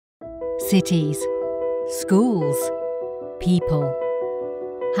cities, schools, people.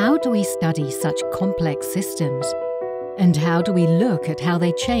 How do we study such complex systems? And how do we look at how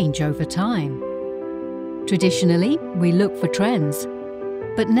they change over time? Traditionally, we look for trends.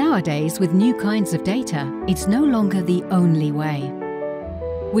 But nowadays, with new kinds of data, it's no longer the only way.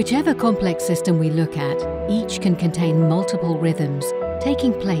 Whichever complex system we look at, each can contain multiple rhythms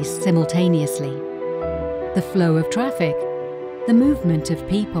taking place simultaneously. The flow of traffic, the movement of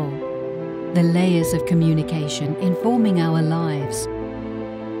people, the layers of communication informing our lives.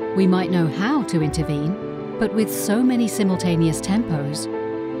 We might know how to intervene, but with so many simultaneous tempos,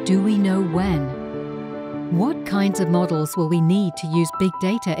 do we know when? What kinds of models will we need to use big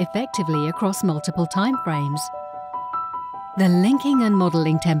data effectively across multiple timeframes? The Linking and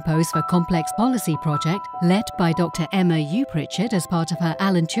Modelling Tempos for Complex Policy project, led by Dr. Emma Uprichard as part of her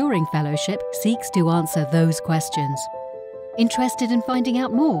Alan Turing Fellowship, seeks to answer those questions. Interested in finding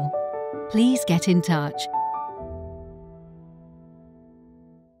out more? Please get in touch.